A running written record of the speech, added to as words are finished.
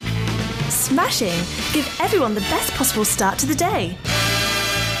smashing. Give everyone the best possible start to the day.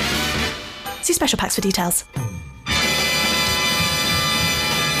 See special packs for details.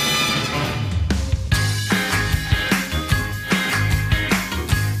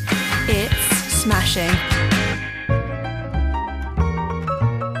 It's smashing.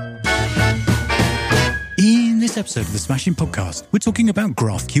 In this episode of the Smashing Podcast, we're talking about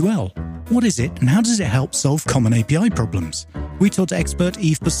GraphQL. What is it and how does it help solve common API problems? We talked to expert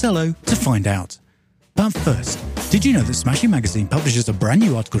Eve Porcello to find out. But first, did you know that Smashing Magazine publishes a brand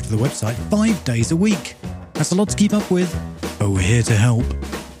new article to the website 5 days a week? That's a lot to keep up with, but we're here to help.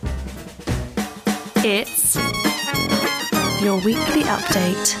 It's your weekly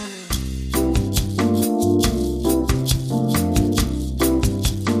update.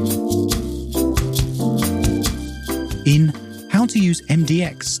 In How to Use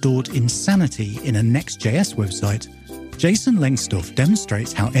MDX Stored Insanity in a Next.js Website, Jason Lengstorff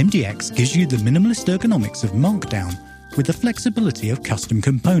demonstrates how MDX gives you the minimalist ergonomics of Markdown with the flexibility of custom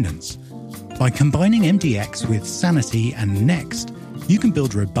components. By combining MDX with Sanity and Next, you can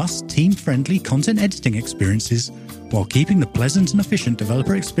build robust, team-friendly content editing experiences while keeping the pleasant and efficient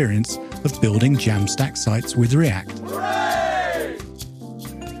developer experience of building Jamstack sites with React.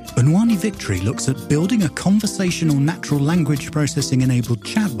 Unwani Victory looks at building a conversational natural language processing-enabled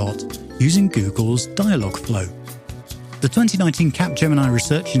chatbot using Google's Dialogflow. The 2019 Capgemini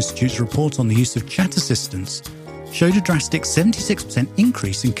Research Institute's report on the use of chat assistants showed a drastic 76%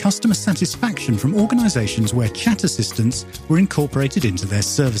 increase in customer satisfaction from organizations where chat assistants were incorporated into their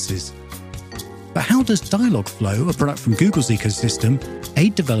services. But how does Dialogflow, a product from Google's ecosystem,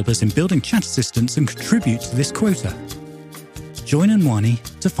 aid developers in building chat assistants and contribute to this quota? Join Unwani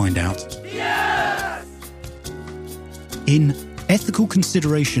to find out. Yes! In Ethical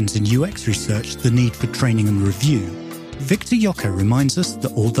Considerations in UX Research, the Need for Training and Review, Victor Yocco reminds us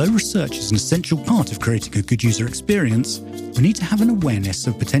that although research is an essential part of creating a good user experience, we need to have an awareness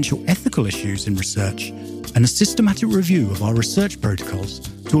of potential ethical issues in research and a systematic review of our research protocols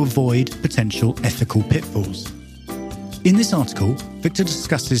to avoid potential ethical pitfalls. In this article, Victor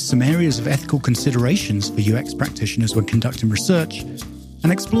discusses some areas of ethical considerations for UX practitioners when conducting research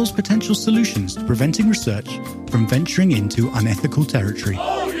and explores potential solutions to preventing research from venturing into unethical territory.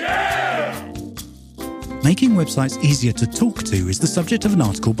 Oh, yeah! Making websites easier to talk to is the subject of an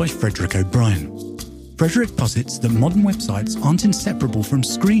article by Frederick O'Brien. Frederick posits that modern websites aren't inseparable from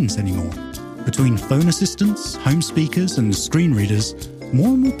screens anymore. Between phone assistants, home speakers, and screen readers, more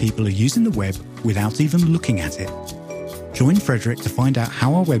and more people are using the web without even looking at it. Join Frederick to find out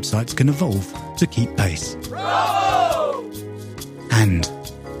how our websites can evolve to keep pace. Bravo! And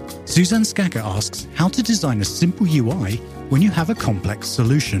Suzanne Skagger asks how to design a simple UI when you have a complex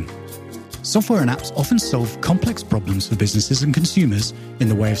solution. Software and apps often solve complex problems for businesses and consumers in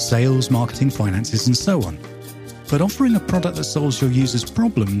the way of sales, marketing, finances, and so on. But offering a product that solves your users'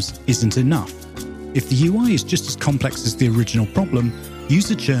 problems isn't enough. If the UI is just as complex as the original problem,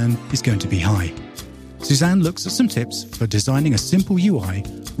 user churn is going to be high. Suzanne looks at some tips for designing a simple UI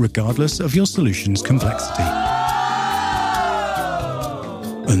regardless of your solution's complexity.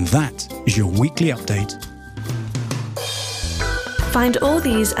 And that is your weekly update. Find all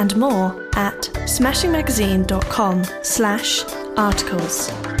these and more at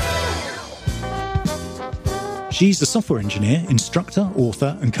smashingmagazine.com/articles. She's a software engineer, instructor,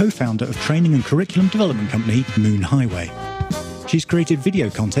 author, and co-founder of training and curriculum development company Moon Highway. She's created video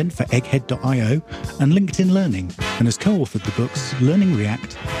content for Egghead.io and LinkedIn Learning and has co-authored the books Learning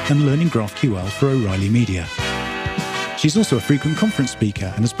React and Learning GraphQL for O'Reilly Media. She's also a frequent conference speaker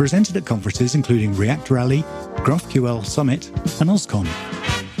and has presented at conferences including React Rally, GraphQL Summit, and OSCON.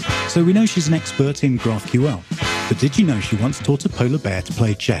 So we know she's an expert in GraphQL, but did you know she once taught a polar bear to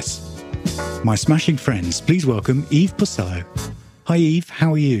play chess? My smashing friends, please welcome Eve Porcello. Hi Eve,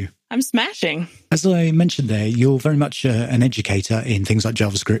 how are you? I'm smashing. As I mentioned there, you're very much an educator in things like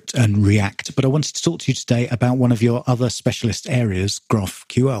JavaScript and React, but I wanted to talk to you today about one of your other specialist areas,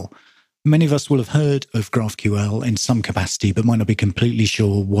 GraphQL. Many of us will have heard of GraphQL in some capacity, but might not be completely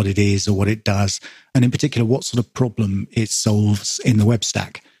sure what it is or what it does, and in particular, what sort of problem it solves in the web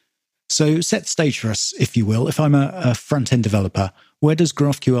stack. So set the stage for us, if you will. If I'm a front-end developer, where does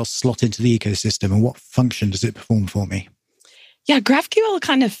GraphQL slot into the ecosystem and what function does it perform for me? Yeah, GraphQL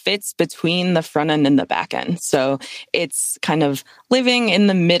kind of fits between the front end and the back end. So it's kind of living in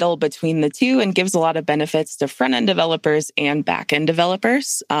the middle between the two and gives a lot of benefits to front end developers and back end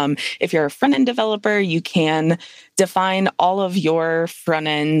developers. If you're a front end developer, you can define all of your front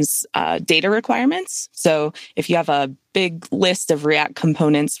end's data requirements. So if you have a big list of React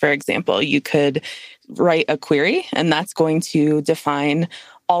components, for example, you could write a query and that's going to define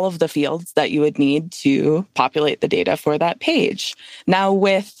all of the fields that you would need to populate the data for that page. Now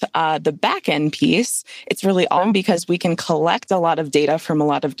with the backend piece, it's really awesome because we can collect a lot of data from a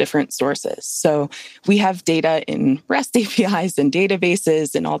lot of different sources. So we have data in REST APIs and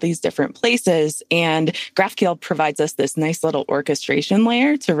databases and all these different places. And GraphQL provides us this nice little orchestration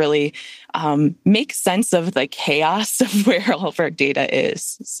layer to really make sense of the chaos of where all of our data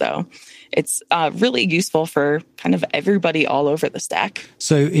is. So it's really useful for kind of everybody all over the stack.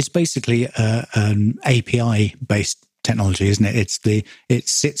 So it's basically an API-based technology, isn't it? It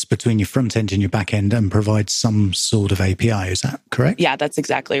sits between your front end and your back end and provides some sort of API. Is that correct? Yeah, that's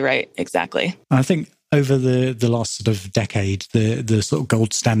exactly right. Exactly. I think over the last sort of decade, the sort of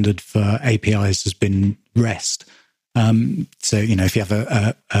gold standard for APIs has been REST. So, if you have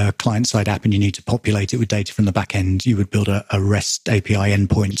a client-side app and you need to populate it with data from the back end, you would build a REST API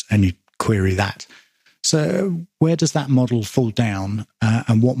endpoint and you query that. So where does that model fall down?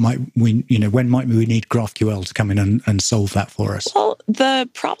 And what might we, when might we need GraphQL to come in and solve that for us? Well, the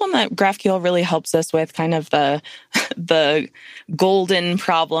problem that GraphQL really helps us with, kind of the golden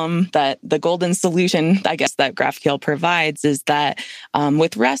problem, that the golden solution, I guess, that GraphQL provides is that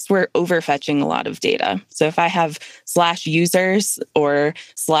with REST, we're overfetching a lot of data. So if I have /users or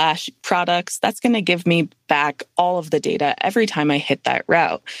 /products, that's going to give me back all of the data every time I hit that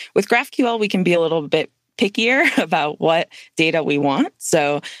route. With GraphQL, we can be a little bit pickier about what data we want.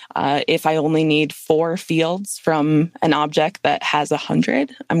 So if I only need 4 fields from an object that has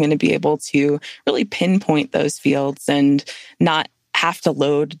 100, I'm going to be able to really pinpoint those fields and not have to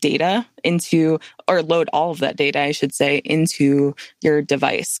load data into, or load all of that data, I should say, into your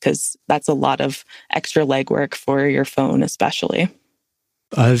device, because that's a lot of extra legwork for your phone, especially.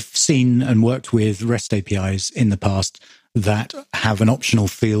 I've seen and worked with REST APIs in the past that have an optional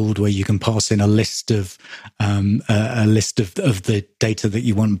field where you can pass in a list of the data that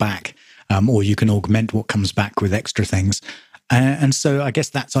you want back, or you can augment what comes back with extra things. And so I guess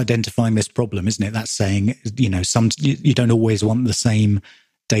that's identifying this problem, isn't it? That's saying, you don't always want the same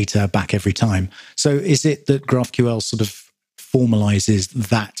data back every time. So is it that GraphQL sort of formalizes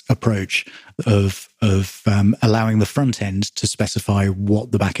that approach of allowing the front end to specify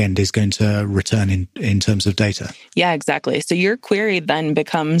what the back end is going to return in terms of data? Yeah, exactly. So your query then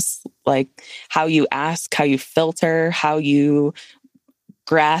becomes like how you ask, how you filter, how you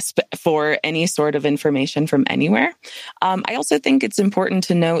grasp for any sort of information from anywhere. I also think it's important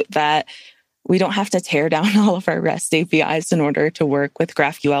to note that we don't have to tear down all of our REST APIs in order to work with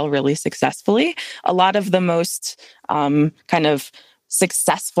GraphQL really successfully. A lot of the most kind of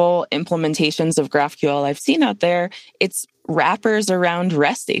successful implementations of GraphQL I've seen out there, it's wrappers around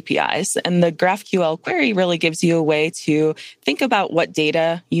REST APIs. And the GraphQL query really gives you a way to think about what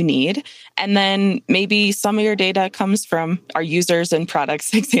data you need. And then maybe some of your data comes from our users and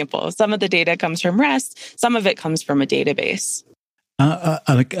products example. Some of the data comes from REST, some of it comes from a database.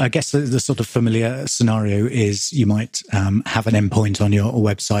 I guess the sort of familiar scenario is you might have an endpoint on your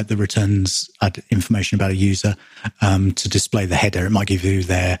website that returns information about a user to display the header. It might give you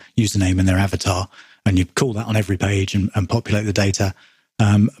their username and their avatar, and you call that on every page and populate the data.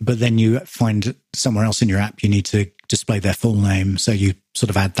 But then you find somewhere else in your app you need to display their full name, so you sort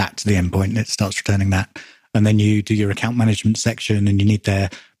of add that to the endpoint and it starts returning that. And then you do your account management section and you need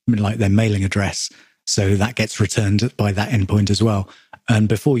their mailing address. So that gets returned by that endpoint as well. And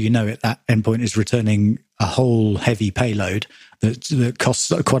before you know it, that endpoint is returning a whole heavy payload that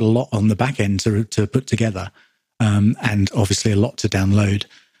costs quite a lot on the back end to put together, and obviously a lot to download.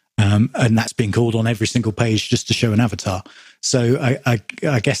 And that's being called on every single page just to show an avatar. So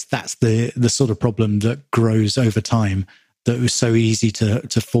I guess that's the sort of problem that grows over time, that was so easy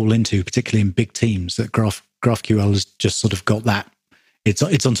to fall into, particularly in big teams, that GraphQL has just sort of got that.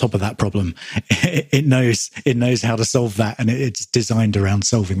 It's on top of that problem. It knows how to solve that, and it's designed around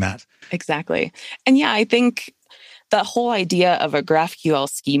solving that. Exactly. And yeah, I think the whole idea of a GraphQL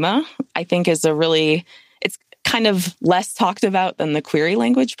schema, I think, is it's kind of less talked about than the query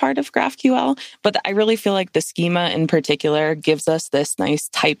language part of GraphQL. But I really feel like the schema in particular gives us this nice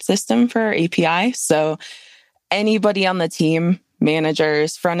type system for our API. So anybody on the team,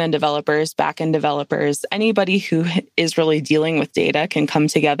 managers, front-end developers, back-end developers, anybody who is really dealing with data can come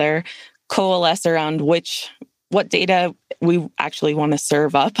together, coalesce around what data we actually want to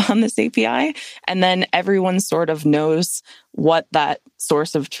serve up on this API. And then everyone sort of knows what that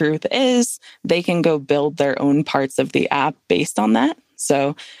source of truth is. They can go build their own parts of the app based on that.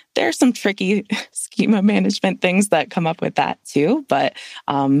 So there's some tricky schema management things that come up with that too. But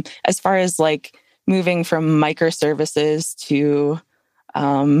as far as moving from microservices to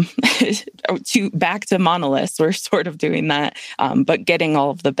to back to monoliths. We're sort of doing that, but getting all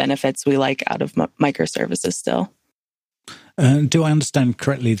of the benefits we like out of microservices still. Do I understand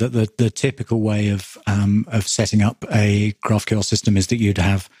correctly that the typical way of setting up a GraphQL system is that you'd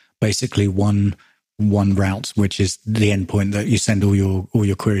have basically one route, which is the endpoint that you send all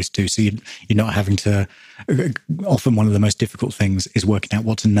your queries to? So you're not having to. Often, one of the most difficult things is working out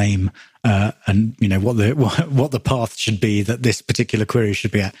what to name and what the path should be that this particular query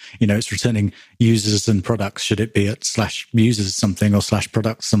should be at. It's returning users and products. Should it be at /users something or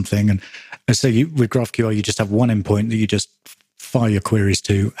 /products something? And so with GraphQL, you just have one endpoint that you just fire your queries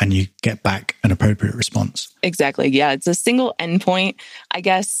to, and you get back an appropriate response. Exactly. Yeah, it's a single endpoint. I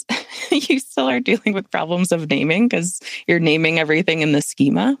guess you still are dealing with problems of naming because you're naming everything in the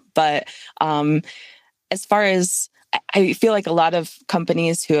schema. But as far as I feel like a lot of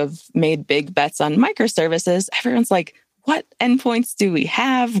companies who have made big bets on microservices, everyone's like, what endpoints do we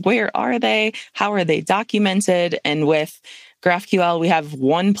have? Where are they? How are they documented? And with GraphQL, we have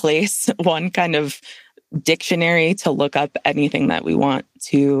one place, one kind of dictionary to look up anything that we want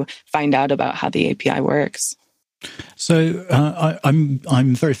to find out about how the API works. So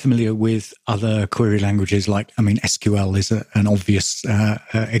I'm very familiar with other query languages. SQL is an obvious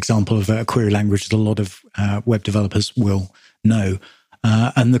example of a query language that a lot of web developers will know.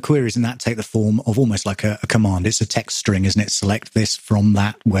 And the queries in that take the form of almost like a command. It's a text string, isn't it? Select this from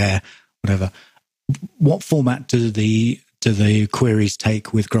that, where, whatever. What format do the queries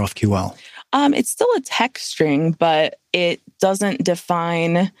take with GraphQL? It's still a text string, but it doesn't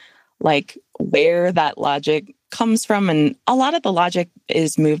define where that logic comes from. And a lot of the logic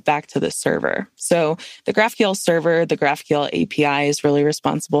is moved back to the server. So the GraphQL server, the GraphQL API is really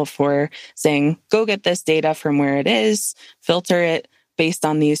responsible for saying, go get this data from where it is, filter it based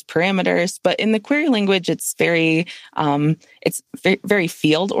on these parameters. But in the query language, it's very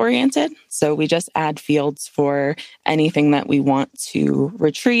field oriented. So we just add fields for anything that we want to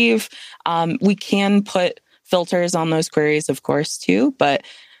retrieve. We can put filters on those queries, of course, too. But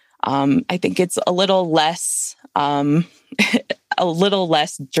I think it's a little less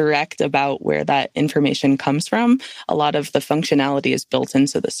direct about where that information comes from. A lot of the functionality is built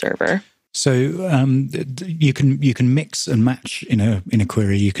into the server. So you can mix and match in a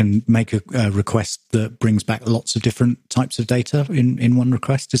query. You can make a request that brings back lots of different types of data in one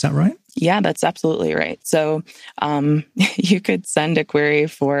request. Is that right? Yeah, that's absolutely right. So you could send a query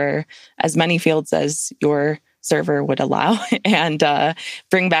for as many fields as your server would allow and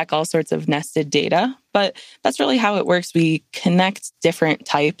bring back all sorts of nested data. But that's really how it works. We connect different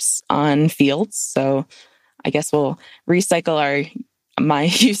types on fields. So I guess we'll recycle my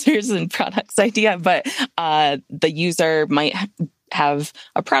users and products idea, but the user might have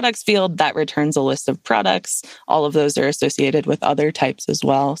a products field that returns a list of products. All of those are associated with other types as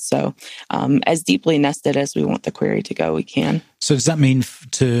well. So as deeply nested as we want the query to go, we can. So does that mean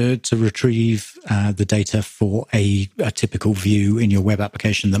to retrieve the data for a typical view in your web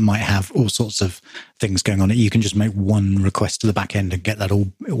application that might have all sorts of things going on, you can just make one request to the back end and get that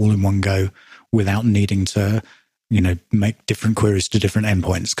all in one go without needing to make different queries to different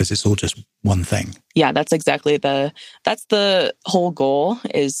endpoints because it's all just one thing? Yeah, that's exactly that's the whole goal,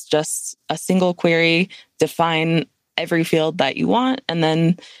 is just a single query, define every field that you want, and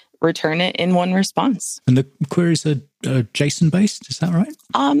then return it in one response. And the queries are JSON based, is that right?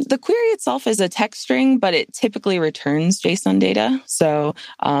 The query itself is a text string, but it typically returns JSON data. So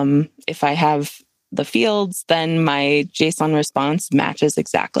if I have the fields, then my JSON response matches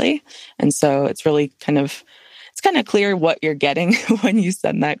exactly. And so it's really kind of clear what you're getting when you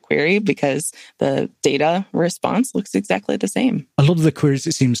send that query because the data response looks exactly the same. A lot of the queries,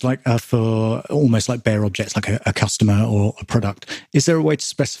 it seems like, are for almost like bare objects, like a customer or a product. Is there a way to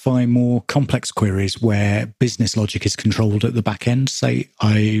specify more complex queries where business logic is controlled at the back end? Say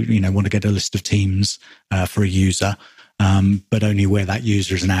I want to get a list of teams for a user, but only where that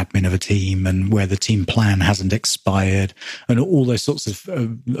user is an admin of a team and where the team plan hasn't expired, and all those sorts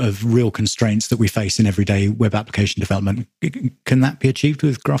of real constraints that we face in everyday web application development. Can that be achieved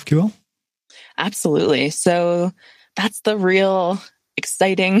with GraphQL? Absolutely. So that's the real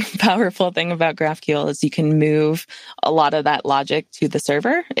exciting, powerful thing about GraphQL is you can move a lot of that logic to the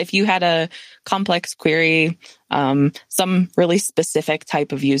server. If you had a complex query, some really specific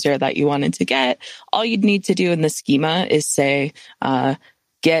type of user that you wanted to get, all you'd need to do in the schema is say,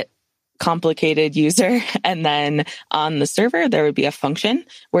 get complicated user. And then on the server, there would be a function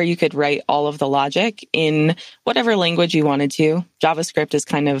where you could write all of the logic in whatever language you wanted to. JavaScript is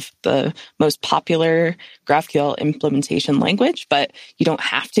kind of the most popular GraphQL implementation language, but you don't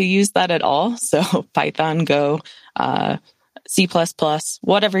have to use that at all. So Python, Go, C++,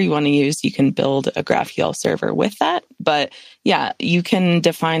 whatever you want to use, you can build a GraphQL server with that. But yeah, you can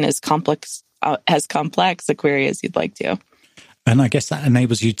define as complex a query as you'd like to. And I guess that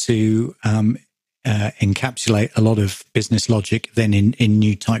enables you to encapsulate a lot of business logic then in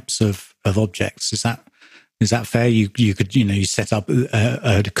new types of objects. Is that fair? You could, you set up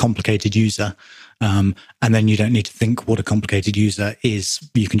a complicated user, and then you don't need to think what a complicated user is.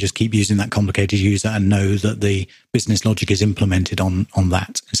 You can just keep using that complicated user and know that the business logic is implemented on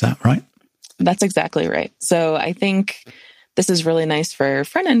that. Is that right? That's exactly right. So I think this is really nice for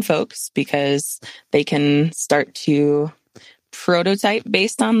front-end folks because they can start to prototype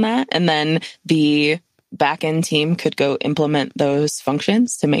based on that, and then the back-end team could go implement those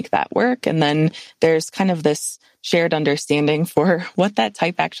functions to make that work. And then there's kind of this shared understanding for what that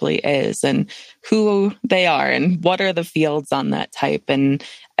type actually is and who they are and what are the fields on that type. And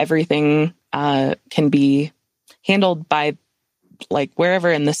everything can be handled by like wherever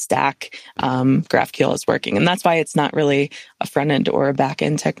in the stack GraphQL is working. And that's why it's not really a front-end or a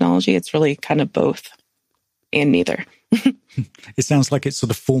back-end technology. It's really kind of both and neither. It sounds like it's sort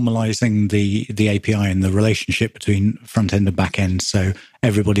of formalizing the API and the relationship between front end and back end. So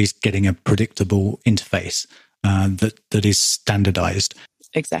everybody's getting a predictable interface that is standardized.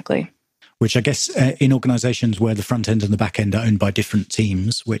 Exactly. Which I guess in organizations where the front end and the back end are owned by different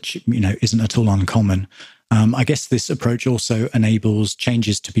teams, which isn't at all uncommon. I guess this approach also enables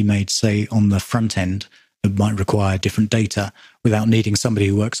changes to be made, say, on the front end that might require different data without needing somebody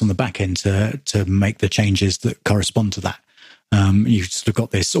who works on the back end to make the changes that correspond to that. You've sort of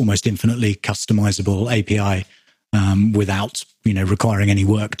got this almost infinitely customizable API without requiring any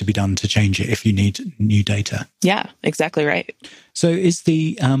work to be done to change it if you need new data. Yeah, exactly right. So is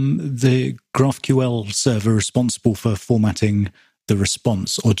the GraphQL server responsible for formatting the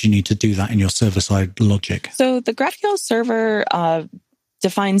response, or do you need to do that in your server-side logic? So the GraphQL server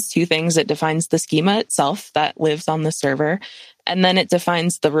defines two things. It defines the schema itself that lives on the server, and then it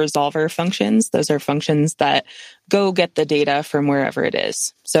defines the resolver functions. Those are functions that go get the data from wherever it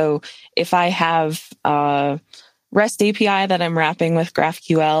is. So if I have a REST API that I'm wrapping with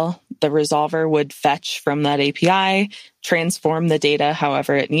GraphQL, the resolver would fetch from that API, transform the data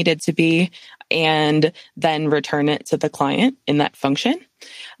however it needed to be, and then return it to the client in that function.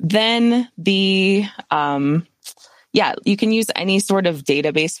 Then you can use any sort of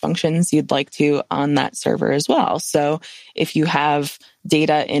database functions you'd like to on that server as well. So if you have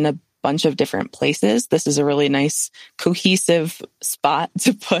data in a bunch of different places, this is a really nice cohesive spot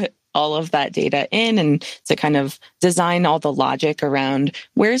to put all of that data in and to kind of design all the logic around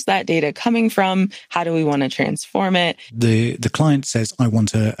where's that data coming from? How do we want to transform it? The client says, I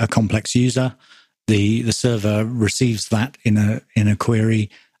want a complex user. The server receives that in a query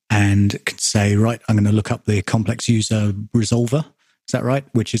and can say, right, I'm going to look up the complex user resolver. Is that right?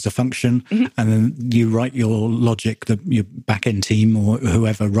 Which is a function. Mm-hmm. And then you write your logic, your back-end team or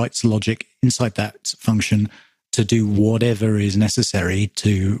whoever writes logic inside that function to do whatever is necessary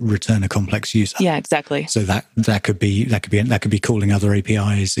to return a complex user. Yeah, exactly. So that could be calling other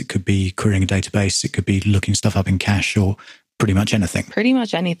APIs. It could be querying a database. It could be looking stuff up in cache or pretty much anything. Pretty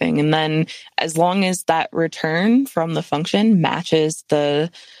much anything. And then as long as that return from the function matches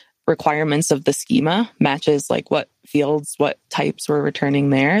the requirements of the schema, matches like what fields, what types we're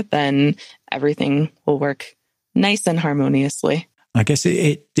returning there, then everything will work nice and harmoniously. I guess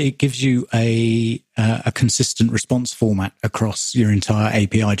it gives you a consistent response format across your entire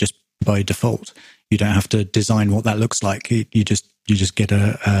API just by default. You don't have to design what that looks like. You just get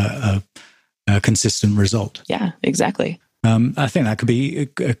a consistent result. Yeah, exactly. I think that could be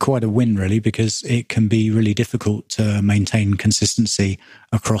quite a win, really, because it can be really difficult to maintain consistency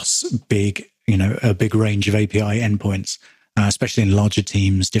across a big range of API endpoints, especially in larger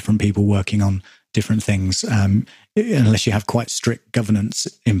teams, different people working on different things. Unless you have quite strict governance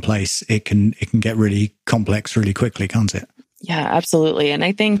in place, it can get really complex really quickly, can't it? Yeah, absolutely. And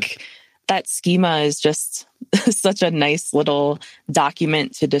I think that schema is just such a nice little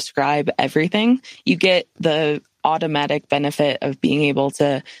document to describe everything. You get the automatic benefit of being able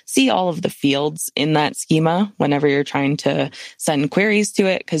to see all of the fields in that schema whenever you're trying to send queries to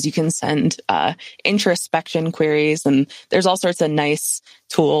it, because you can send introspection queries, and there's all sorts of nice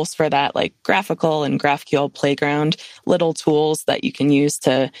tools for that, like Graphical and GraphQL Playground, little tools that you can use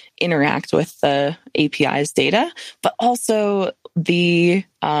to interact with the API's data, but also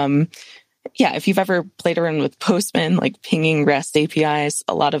if you've ever played around with Postman, like pinging REST APIs,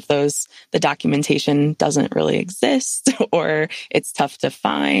 a lot of those, the documentation doesn't really exist or it's tough to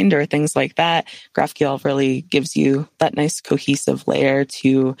find or things like that. GraphQL really gives you that nice cohesive layer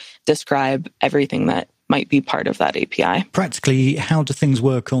to describe everything that might be part of that API. Practically, how do things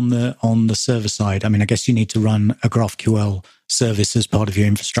work on the server side? I mean, I guess you need to run a GraphQL service as part of your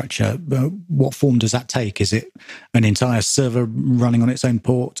infrastructure. What form does that take? Is it an entire server running on its own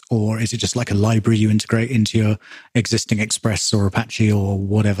port, or is it just like a library you integrate into your existing Express or Apache or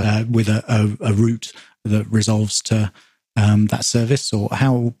whatever with a route that resolves to that service? Or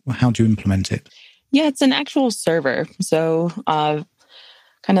how do you implement it? Yeah, it's an actual server. So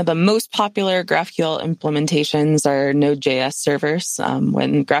kind of the most popular GraphQL implementations are Node.js servers.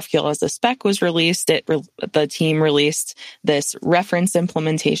 When GraphQL as a spec was released, the team released this reference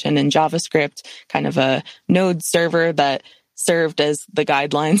implementation in JavaScript, kind of a Node server that served as the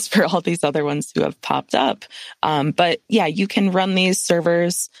guidelines for all these other ones who have popped up. But yeah, you can run these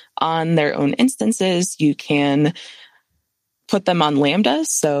servers on their own instances. You can put them on Lambda.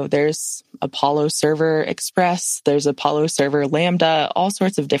 So there's Apollo Server Express, there's Apollo Server Lambda, all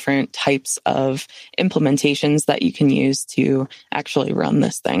sorts of different types of implementations that you can use to actually run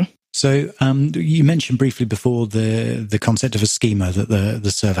this thing. So you mentioned briefly before the concept of a schema that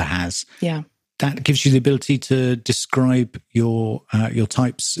the server has. Yeah. That gives you the ability to describe your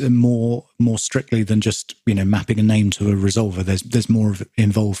types more strictly than just mapping a name to a resolver. There's more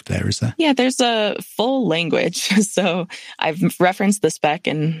involved there, is there? Yeah, there's a full language. So I've referenced the spec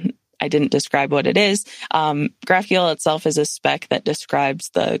and I didn't describe what it is. GraphQL itself is a spec that describes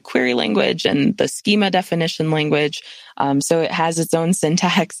the query language and the schema definition language. So it has its own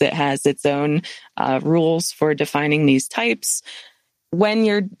syntax. It has its own rules for defining these types. When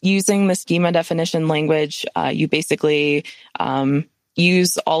you're using the schema definition language, you basically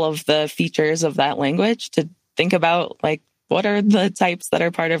use all of the features of that language to think about what are the types that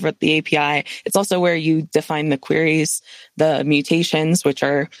are part of the API. It's also where you define the queries, the mutations, which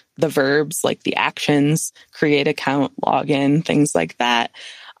are the verbs like the actions, create account, login, things like that.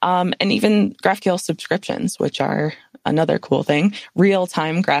 And even GraphQL subscriptions, which are another cool thing,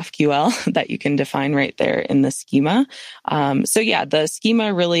 real-time GraphQL that you can define right there in the schema. So yeah, the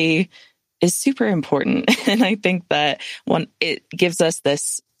schema really is super important. And I think that it gives us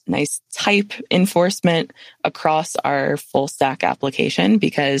this nice type enforcement across our full stack application,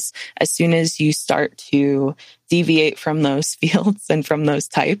 because as soon as you start to deviate from those fields and from those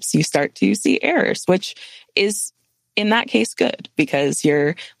types, you start to see errors, which is in that case good because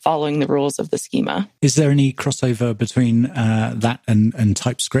you're following the rules of the schema. Is there any crossover between that and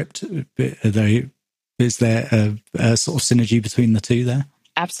TypeScript? Is there a sort of synergy between the two there?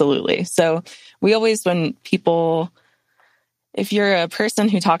 Absolutely. So we always, if you're a person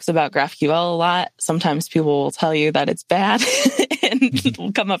who talks about GraphQL a lot, sometimes people will tell you that it's bad and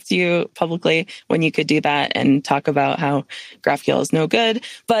will come up to you publicly when you could do that and talk about how GraphQL is no good.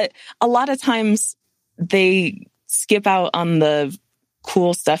 But a lot of times they skip out on the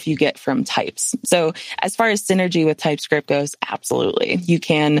cool stuff you get from types. So as far as synergy with TypeScript goes, absolutely. You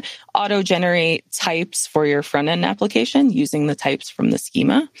can auto-generate types for your front-end application using the types from the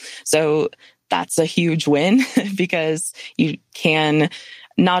schema. So that's a huge win because you can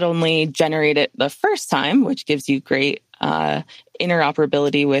not only generate it the first time, which gives you great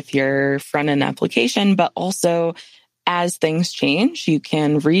interoperability with your front-end application, but also as things change, you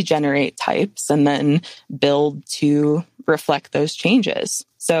can regenerate types and then build to reflect those changes.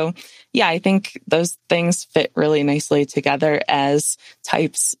 So yeah, I think those things fit really nicely together as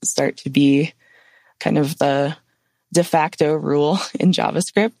types start to be kind of the de facto rule in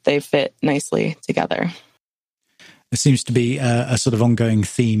JavaScript. They fit nicely together. There seems to be a sort of ongoing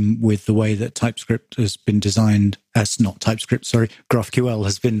theme with the way that TypeScript has been designed. GraphQL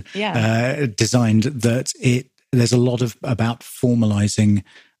has been designed, that there's a lot about formalizing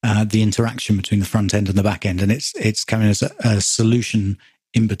the interaction between the front end and the back end, and it's coming as a solution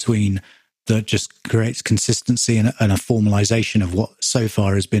in between that just creates consistency and a formalization of what so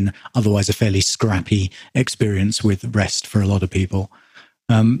far has been otherwise a fairly scrappy experience with REST for a lot of people.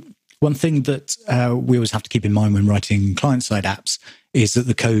 One thing that we always have to keep in mind when writing client-side apps is that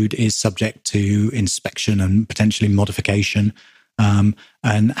the code is subject to inspection and potentially modification. And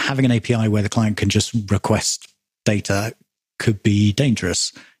having an API where the client can just request data could be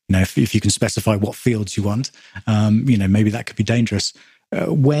dangerous. If you can specify what fields you want, maybe that could be dangerous.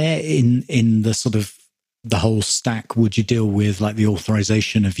 Where in the sort of the whole stack would you deal with the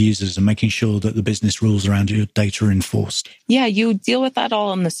authorization of users and making sure that the business rules around your data are enforced? Yeah, you deal with that all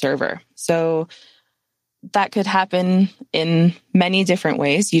on the server. So that could happen in many different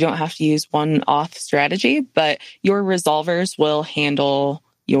ways. You don't have to use one auth strategy, but your resolvers will handle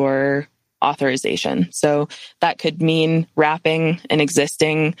your authorization. So that could mean wrapping an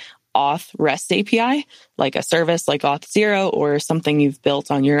existing auth REST API, like a service like Auth0 or something you've built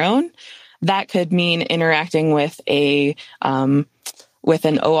on your own. that could mean interacting with an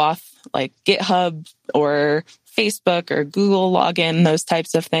OAuth like GitHub or Facebook or Google login, those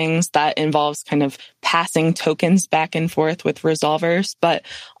types of things. That involves kind of passing tokens back and forth with resolvers. But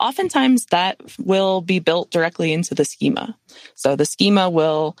oftentimes that will be built directly into the schema. So the schema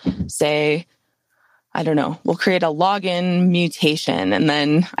will say, I don't know, we'll create a login mutation, and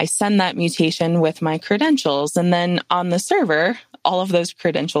then I send that mutation with my credentials. And then on the server, all of those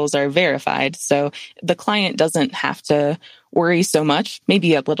credentials are verified. So the client doesn't have to worry so much,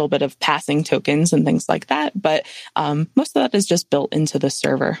 maybe a little bit of passing tokens and things like that. But most of that is just built into the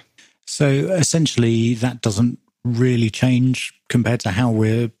server. So essentially, that doesn't really change compared to how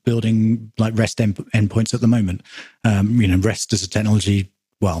we're building like REST endpoints at the moment. REST as a technology,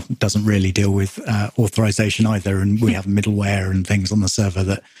 well, doesn't really deal with authorization either. And we have middleware and things on the server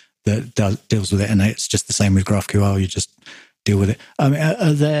that deals with it. And it's just the same with GraphQL. You just deal with it.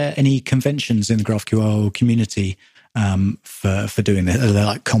 Are there any conventions in the GraphQL community for doing this? Are there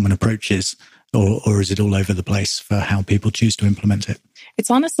like common approaches, or is it all over the place for how people choose to implement it?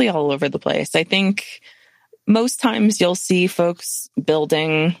 It's honestly all over the place. I think most times you'll see folks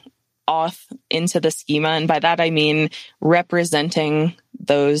building auth into the schema. And by that, I mean representing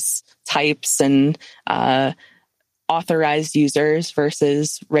those types and authorized users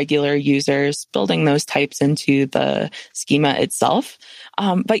versus regular users, building those types into the schema itself.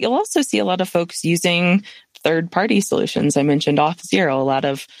 But you'll also see a lot of folks using third-party solutions. I mentioned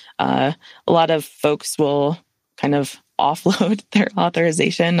Auth0. A lot of folks will kind of offload their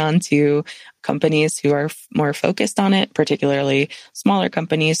authorization onto companies who are more focused on it, particularly smaller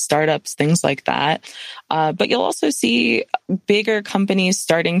companies, startups, things like that. But you'll also see bigger companies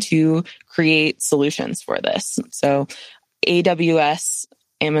starting to create solutions for this. So AWS,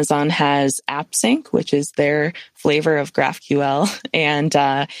 Amazon has AppSync, which is their flavor of GraphQL, and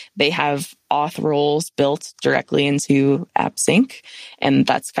they have auth roles built directly into AppSync. And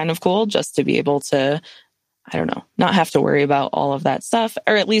that's kind of cool, just to be able to, not have to worry about all of that stuff,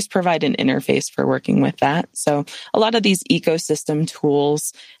 or at least provide an interface for working with that. So a lot of these ecosystem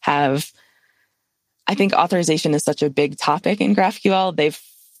tools I think authorization is such a big topic in GraphQL.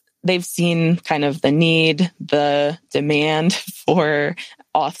 They've seen kind of the need, the demand for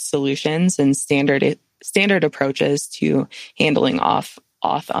auth solutions and standard approaches to handling auth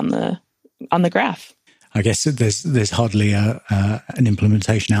on the graph. I guess there's hardly an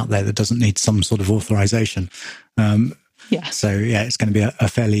implementation out there that doesn't need some sort of authorization. So it's going to be a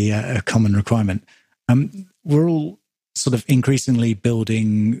fairly common requirement. We're all sort of increasingly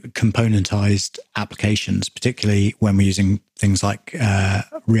building componentized applications, particularly when we're using things like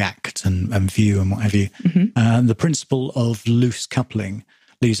React and Vue and what have you. Mm-hmm. The principle of loose coupling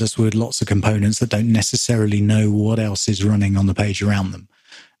leaves us with lots of components that don't necessarily know what else is running on the page around them.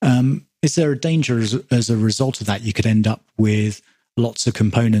 Is there a danger as a result of that you could end up with lots of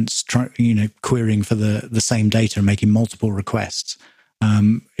components querying for the same data and making multiple requests?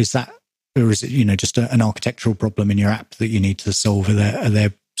 Is that, or is it just an architectural problem in your app that you need to solve? Are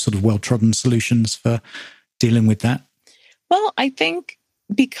there sort of well-trodden solutions for dealing with that? Well, I think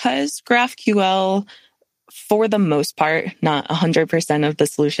because GraphQL, for the most part, not 100% of the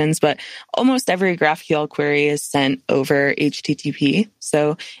solutions, but almost every GraphQL query is sent over HTTP.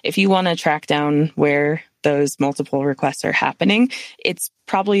 So if you want to track down where those multiple requests are happening, it's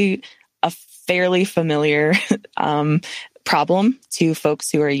probably a fairly familiar problem to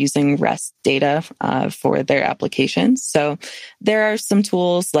folks who are using REST data for their applications. So there are some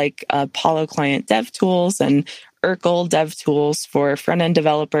tools like Apollo Client Dev Tools and Urkel Dev Tools for front-end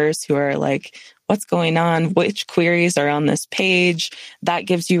developers who are like, what's going on? Which queries are on this page? That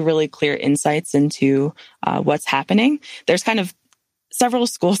gives you really clear insights into what's happening. There's kind of several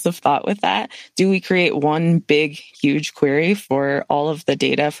schools of thought with that. Do we create one big, huge query for all of the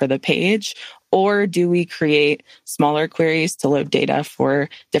data for the page? Or do we create smaller queries to load data for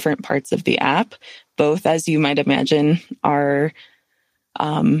different parts of the app? Both, as you might imagine, are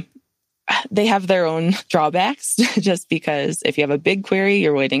they have their own drawbacks, just because if you have a big query,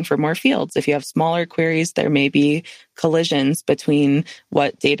 you're waiting for more fields. If you have smaller queries, there may be collisions between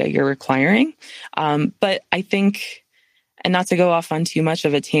what data you're requiring. But I think, and not to go off on too much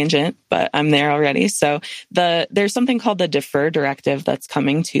of a tangent, but I'm there already. So there's something called the defer directive that's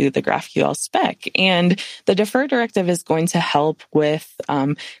coming to the GraphQL spec. And the defer directive is going to help with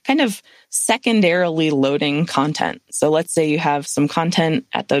kind of secondarily loading content. So let's say you have some content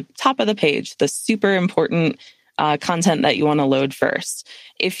at the top of the page, the super important content that you want to load first.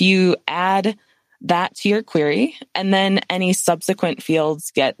 If you add that to your query. And then any subsequent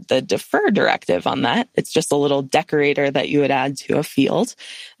fields get the defer directive on that. It's just a little decorator that you would add to a field.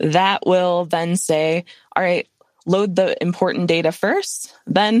 That will then say, all right, load the important data first,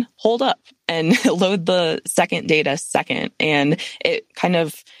 then hold up and load the second data second. And it kind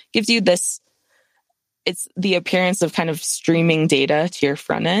of gives you this, it's the appearance of kind of streaming data to your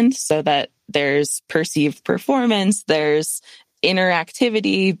front end so that there's perceived performance, there's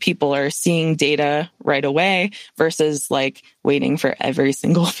interactivity, people are seeing data right away versus like waiting for every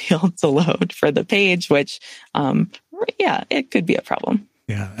single field to load for the page, which, it could be a problem.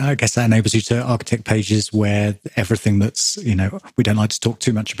 Yeah, I guess that enables you to architect pages where everything that's, we don't like to talk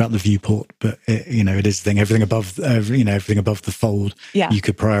too much about the viewport, but it is the thing, everything above the fold, you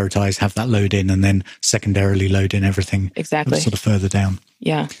could prioritize, have that load in, and then secondarily load in everything exactly sort of further down.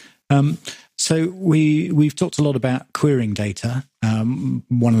 Yeah. So we've talked a lot about querying data.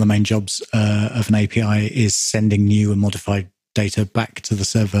 One of the main jobs of an API is sending new and modified data back to the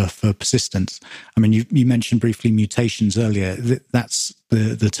server for persistence. I mean, you mentioned briefly mutations earlier. That's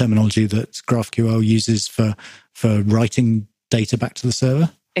the terminology that GraphQL uses for writing data back to the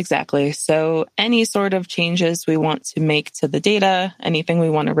server? Exactly. So any sort of changes we want to make to the data, anything we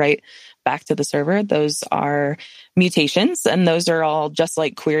want to write back to the server, those are mutations. And those are all just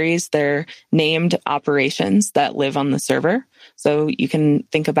like queries. They're named operations that live on the server. So you can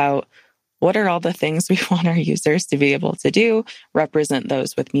think about what are all the things we want our users to be able to do, represent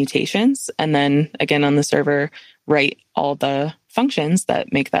those with mutations, and then again on the server, write all the functions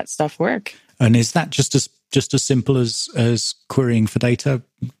that make that stuff work. And is that just as simple as querying for data,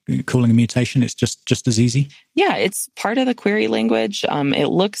 calling a mutation? It's just as easy? Yeah, it's part of the query language. It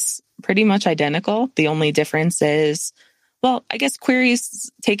looks pretty much identical. The only difference is, well, I guess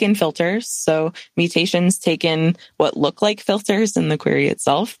queries take in filters. So mutations take in what look like filters in the query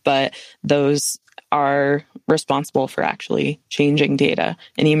itself, but those are responsible for actually changing data.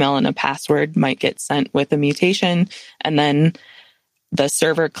 An email and a password might get sent with a mutation, and then the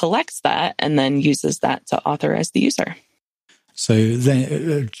server collects that and then uses that to authorize the user. So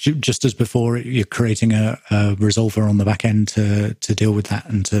then, just as before, you're creating a resolver on the back end to deal with that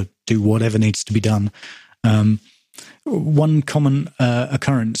and to do whatever needs to be done. One common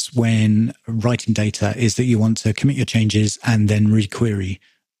occurrence when writing data is that you want to commit your changes and then requery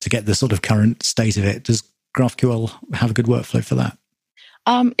to get the sort of current state of it. Does GraphQL have a good workflow for that?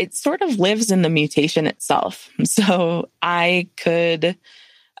 It sort of lives in the mutation itself. So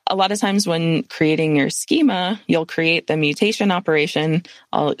a lot of times when creating your schema, you'll create the mutation operation.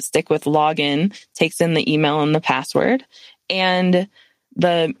 I'll stick with login, takes in the email and the password, and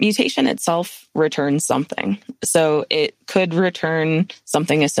the mutation itself returns something. So it could return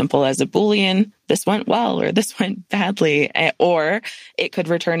something as simple as a Boolean, this went well, or this went badly, or it could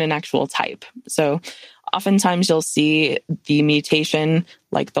return an actual type. So oftentimes you'll see the mutation,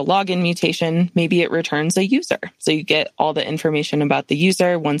 like the login mutation, maybe it returns a user. So you get all the information about the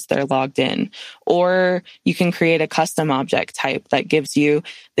user once they're logged in. Or you can create a custom object type that gives you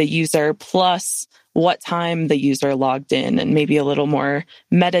the user plus what time the user logged in and maybe a little more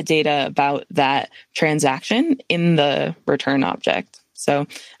metadata about that transaction in the return object. So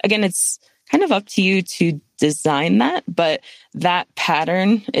again, it's kind of up to you to design that, but that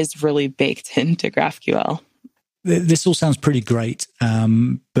pattern is really baked into GraphQL. This all sounds pretty great,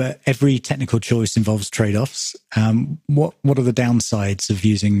 but every technical choice involves trade-offs. What are the downsides of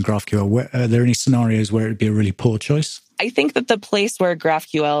using GraphQL? Are there any scenarios where it would be a really poor choice? I think that the place where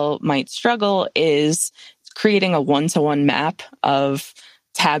GraphQL might struggle is creating a one-to-one map of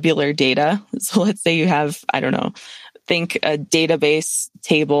tabular data. So let's say you have, think a database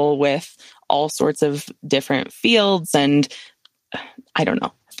table with all sorts of different fields and,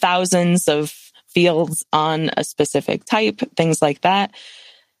 thousands of fields on a specific type, things like that.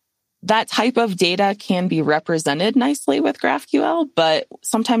 That type of data can be represented nicely with GraphQL, but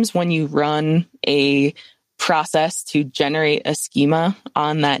sometimes when you run a process to generate a schema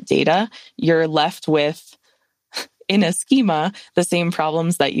on that data, you're left with, in a schema, the same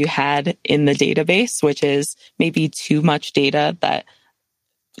problems that you had in the database, which is maybe too much data that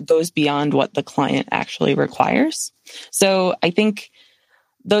goes beyond what the client actually requires. So I think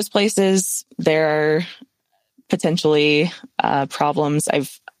those places, there are potentially problems.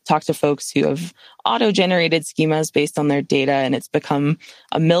 I've talked to folks who have auto-generated schemas based on their data, and it's become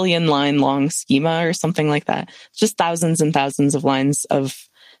a 1,000,000-line long schema or something like that. Just thousands and thousands of lines of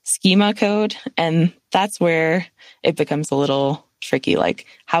schema code. And that's where it becomes a little tricky. Like,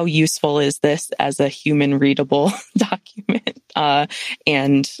 how useful is this as a human readable document?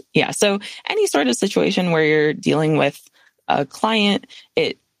 So any sort of situation where you're dealing with a client,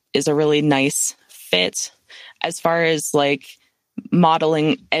 it is a really nice fit. As far as like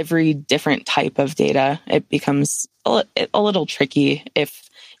modeling every different type of data, it becomes a little tricky if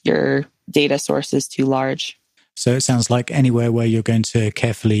your data source is too large. So it sounds like anywhere where you're going to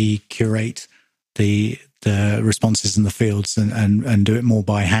carefully curate the responses in the fields and do it more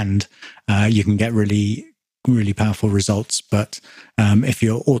by hand, you can get really, really powerful results. But if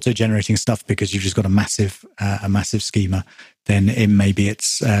you're auto-generating stuff because you've just got a massive schema, then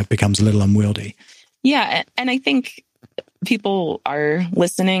it becomes a little unwieldy. Yeah, and I think people are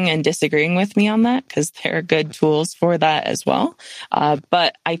listening and disagreeing with me on that because there are good tools for that as well.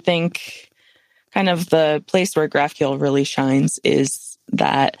 But I think kind of the place where GraphQL really shines is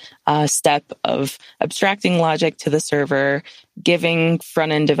that step of abstracting logic to the server, giving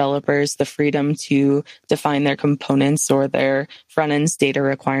front-end developers the freedom to define their components or their front-end's data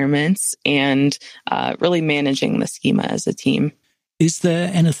requirements, and really managing the schema as a team. Is there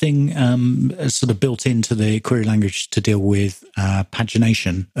anything sort of built into the query language to deal with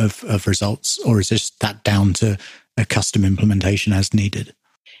pagination of results, or is this that down to a custom implementation as needed?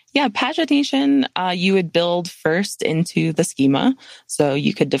 Yeah, pagination, you would build first into the schema. So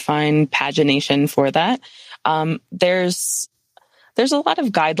you could define pagination for that. There's a lot of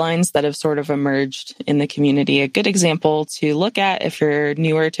guidelines that have sort of emerged in the community. A good example to look at if you're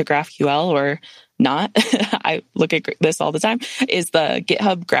newer to GraphQL or not, I look at this all the time, is the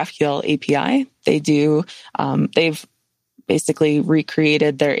GitHub GraphQL API. They've basically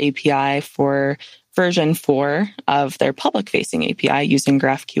recreated their API for version 4 of their public-facing API using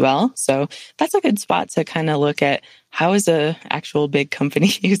GraphQL. So that's a good spot to kind of look at how is a actual big company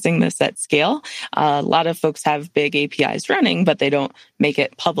using this at scale. A lot of folks have big APIs running, but they don't make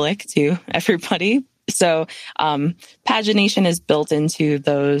it public to everybody. So pagination is built into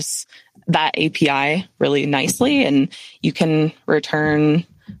that API really nicely, and you can return,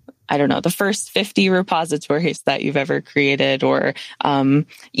 I don't know, the first 50 repositories that you've ever created, or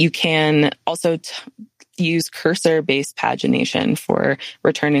you can also use cursor-based pagination for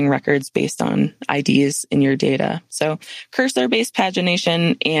returning records based on IDs in your data. So cursor-based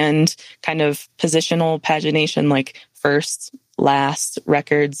pagination and kind of positional pagination, like first, last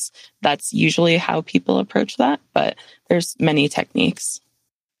records, that's usually how people approach that, but there's many techniques.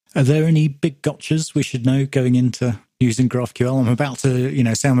 Are there any big gotchas we should know going into using GraphQL?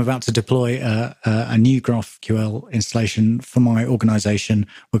 I'm about to deploy a new GraphQL installation for my organization.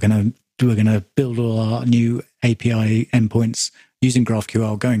 We're going to build all our new API endpoints using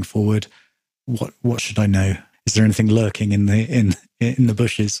GraphQL going forward. What should I know? Is there anything lurking in the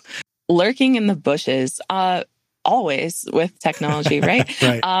bushes? Lurking in the bushes, always with technology, right?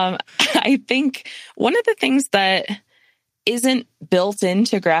 Right. I think one of the things that isn't built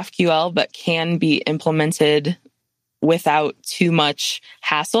into GraphQL but can be implemented without too much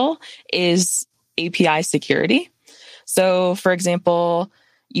hassle is API security. So, for example,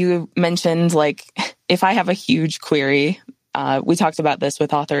 you mentioned, like, if I have a huge query, we talked about this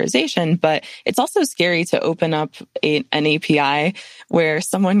with authorization, but it's also scary to open up an API where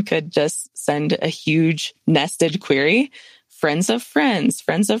someone could just send a huge nested query, friends of friends,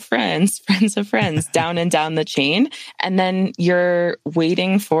 friends of friends, friends of friends, down and down the chain. And then you're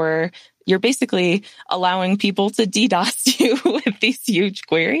basically allowing people to DDoS you with these huge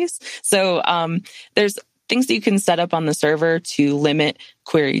queries. So there's things that you can set up on the server to limit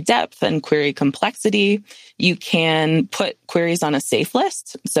query depth and query complexity. You can put queries on a safe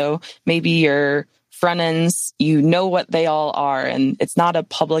list. So maybe your front ends, you know what they all are, and it's not a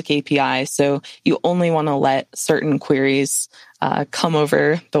public API. So you only want to let certain queries come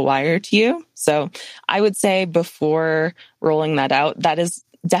over the wire to you. So I would say before rolling that out, that is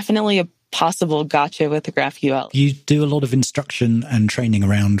definitely a possible gotcha with the GraphQL. You do a lot of instruction and training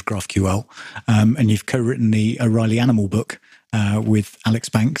around GraphQL, and you've co-written the O'Reilly Animal book with Alex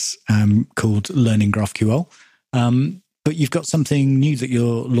Banks called Learning GraphQL. But you've got something new that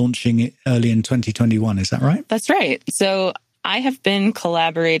you're launching early in 2021, is that right? That's right. So I have been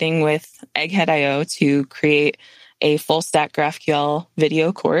collaborating with Egghead.io to create a full stack GraphQL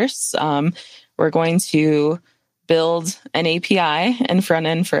video course. We're going to build an API and front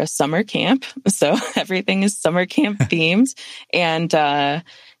end for a summer camp. So everything is summer camp themed. And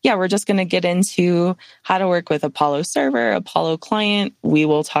we're just going to get into how to work with Apollo Server, Apollo Client. We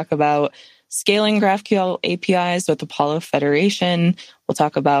will talk about scaling GraphQL APIs with Apollo Federation. We'll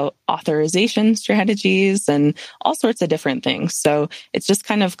talk about authorization strategies and all sorts of different things. So it's just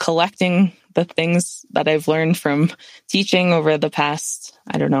kind of collecting the things that I've learned from teaching over the past,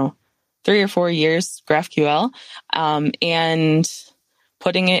 3 or 4 years, GraphQL, and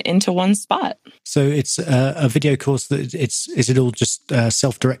putting it into one spot. So it's a video course that is it all just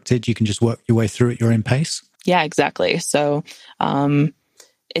self-directed? You can just work your way through at your own pace? Yeah, exactly. So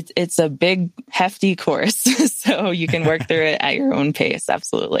it's a big, hefty course, so you can work through it at your own pace.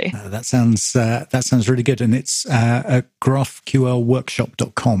 Absolutely. That sounds really good. And it's at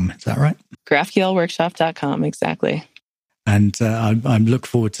graphqlworkshop.com. Is that right? graphqlworkshop.com. Exactly. And I'm look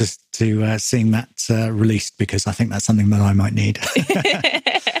forward to seeing that released, because I think that's something that I might need.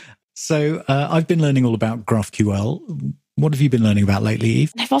 So I've been learning all about GraphQL. What have you been learning about lately,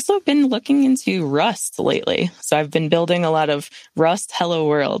 Eve? I've also been looking into Rust lately. So I've been building a lot of Rust Hello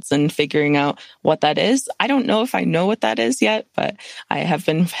Worlds and figuring out what that is. I don't know if I know what that is yet, but I have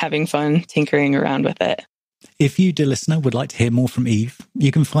been having fun tinkering around with it. If you, dear listener, would like to hear more from Eve,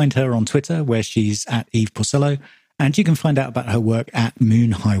 you can find her on Twitter, where she's at Eve Porcello, and you can find out about her work at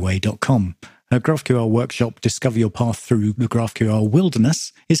moonhighway.com. Her GraphQL workshop, Discover Your Path Through the GraphQL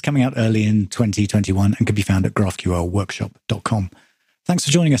Wilderness, is coming out early in 2021 and can be found at graphqlworkshop.com. Thanks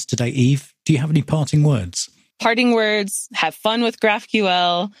for joining us today, Eve. Do you have any parting words? Parting words, have fun with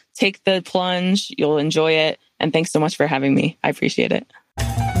GraphQL, take the plunge, you'll enjoy it, and thanks so much for having me. I appreciate it.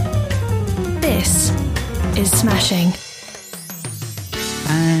 This is Smashing.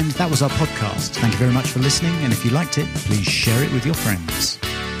 And that was our podcast. Thank you very much for listening. And if you liked it, please share it with your friends.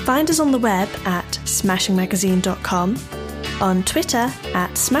 Find us on the web at smashingmagazine.com, on Twitter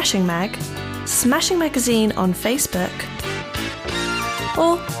at smashingmag, Smashing Magazine on Facebook,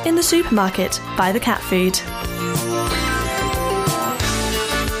 or in the supermarket, buy the cat food.